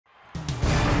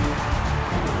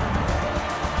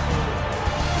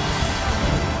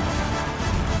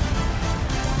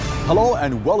Hello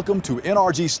and welcome to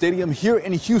NRG Stadium here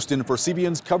in Houston for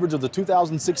CBN's coverage of the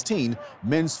 2016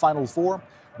 Men's Final Four,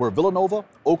 where Villanova,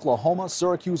 Oklahoma,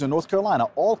 Syracuse, and North Carolina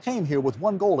all came here with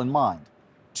one goal in mind: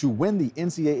 to win the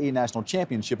NCAA National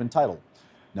Championship and title.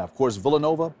 Now, of course,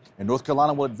 Villanova and North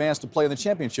Carolina will advance to play in the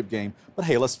championship game, but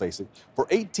hey, let's face it, for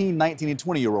 18, 19, and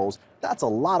 20-year-olds, that's a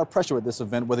lot of pressure at this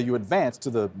event, whether you advance to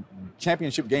the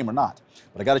championship game or not.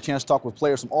 But I got a chance to talk with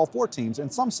players from all four teams,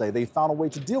 and some say they found a way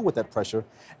to deal with that pressure,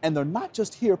 and they're not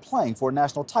just here playing for a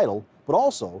national title, but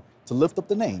also to lift up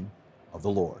the name of the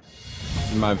Lord.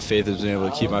 My faith has been able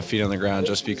to keep my feet on the ground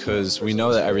just because we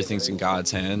know that everything's in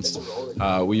God's hands.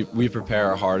 We prepare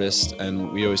our hardest,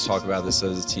 and we always talk about this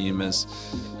as a team, as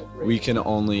we can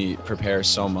only prepare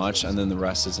so much, and then the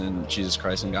rest is in Jesus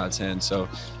Christ and God's hands. So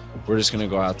we're just going to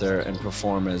go out there and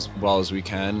perform as well as we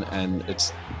can, and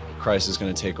Christ is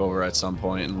going to take over at some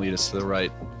point and lead us to the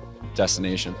right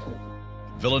destination.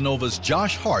 Villanova's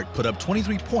Josh Hart put up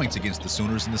 23 points against the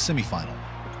Sooners in the semifinal.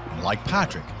 And like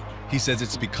Patrick, he says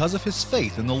it's because of his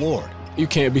faith in the Lord. You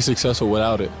can't be successful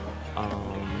without it.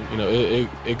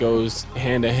 It goes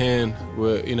hand in hand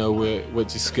with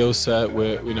with your skill set,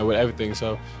 with everything.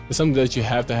 So it's something that you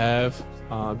have to have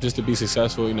just to be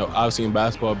successful. Obviously in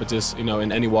basketball, but just in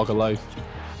any walk of life.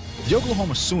 The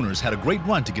Oklahoma Sooners had a great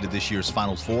run to get to this year's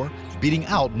Final Four, beating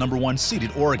out #1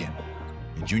 seeded Oregon.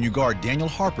 And junior guard Daniel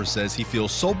Harper says he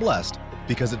feels so blessed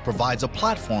because it provides a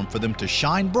platform for them to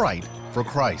shine bright for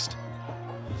Christ.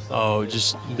 Oh,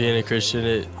 just being a Christian,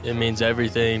 it means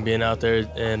everything. Being out there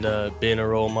and being a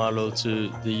role model to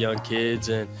the young kids,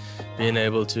 and being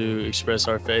able to express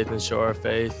our faith and show our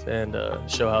faith, and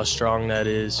show how strong that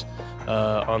is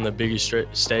on the biggest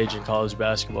stage in college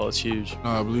basketball. It's huge.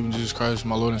 I believe in Jesus Christ,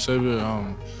 my Lord and Savior.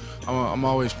 I'm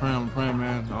always praying. I'm a praying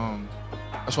man.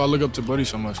 That's why I look up to Buddy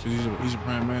so much, because he's a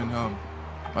praying man.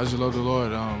 I just love the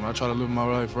Lord. I try to live my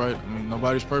life right.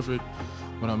 Nobody's perfect,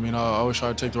 but I always try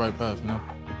to take the right path.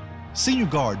 Senior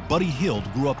guard Buddy Hield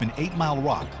grew up in 8 Mile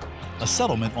Rock, a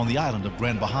settlement on the island of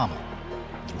Grand Bahama.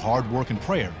 Through hard work and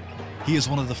prayer, he is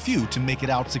one of the few to make it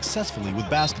out successfully with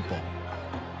basketball.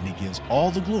 And he gives all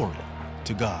the glory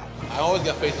to God. I always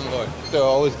got faith in the Lord. I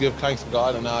always give thanks to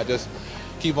God, and I just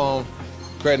keep on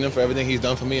crediting him for everything he's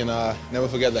done for me, and I never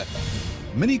forget that.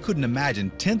 Many couldn't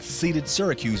imagine 10th seeded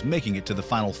Syracuse making it to the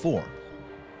Final Four.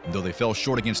 And though they fell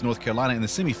short against North Carolina in the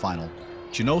semifinal,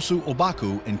 Chinosu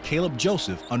Obaku and Caleb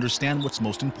Joseph understand what's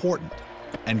most important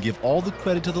and give all the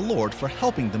credit to the Lord for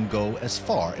helping them go as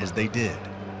far as they did.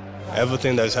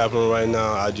 Everything that's happening right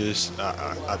now, I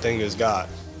think it's God.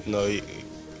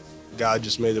 God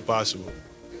just made it possible.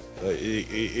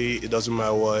 It doesn't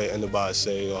matter what anybody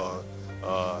say or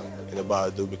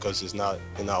anybody do, because it's not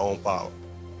in our own power.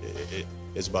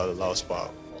 It's by the Lord's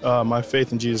power. My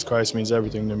faith in Jesus Christ means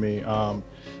everything to me.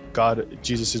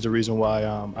 Jesus is the reason why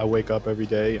I wake up every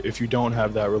day. If you don't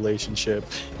have that relationship,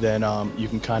 then you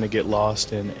can kind of get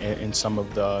lost in some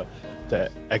of the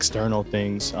external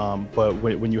things. But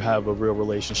when you have a real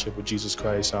relationship with Jesus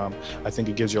Christ, I think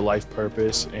it gives your life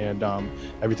purpose, and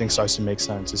everything starts to make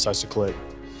sense. It starts to click.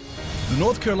 The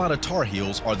North Carolina Tar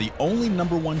Heels are the only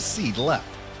 #1 seed left.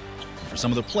 And for some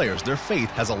of the players, their faith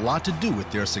has a lot to do with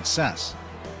their success.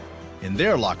 In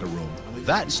their locker room,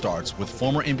 that starts with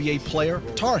former NBA player,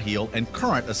 Tar Heel, and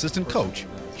current assistant coach,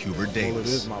 Hubert Davis. Well, it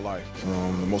is my life.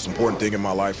 The most important thing in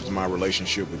my life is my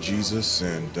relationship with Jesus,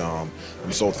 and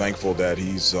I'm so thankful that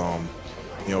he's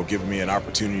given me an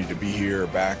opportunity to be here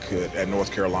back at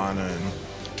North Carolina. And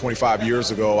 25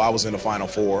 years ago, I was in the Final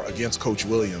Four against Coach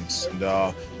Williams,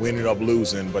 and we ended up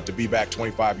losing. But to be back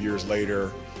 25 years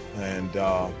later and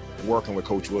working with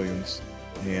Coach Williams,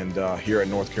 and here at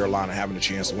North Carolina, having a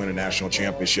chance to win a national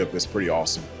championship is pretty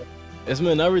awesome. It's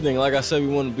meant everything. Like I said, we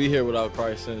wouldn't be here without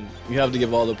Christ, and you have to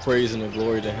give all the praise and the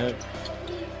glory to him.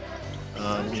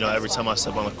 Every time I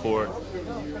step on the court,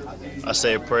 I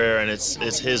say a prayer, and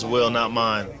it's his will, not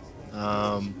mine.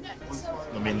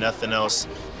 Nothing else.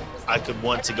 I could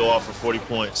want to go off for 40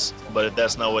 points, but if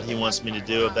that's not what he wants me to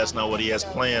do, if that's not what he has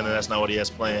planned, then that's not what he has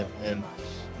planned. And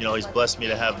he's blessed me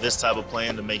to have this type of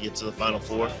plan to make it to the Final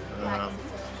Four.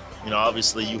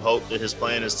 Obviously you hope that his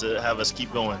plan is to have us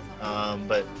keep going.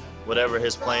 But whatever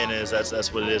his plan is,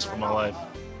 that's what it is for my life.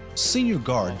 Senior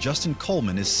guard Justin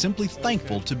Coleman is simply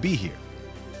thankful to be here.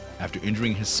 After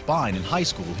injuring his spine in high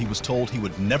school, he was told he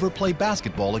would never play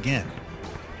basketball again.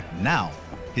 Now,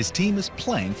 his team is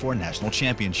playing for a national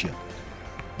championship.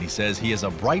 He says he has a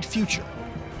bright future,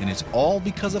 and it's all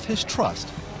because of his trust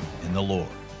in the Lord.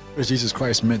 What has Jesus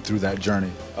Christ meant through that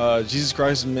journey? Jesus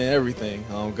Christ meant everything.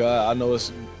 God, I know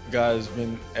God has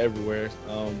been everywhere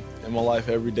in my life,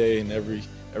 every day and every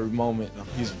every moment.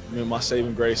 He's been my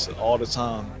saving grace all the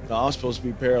time. I'm supposed to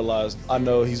be paralyzed. I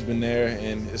know he's been there,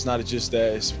 and it's not just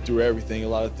that, it's through everything. A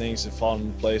lot of things have fallen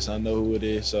into place. I know who it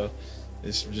is, so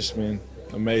it's just been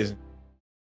amazing.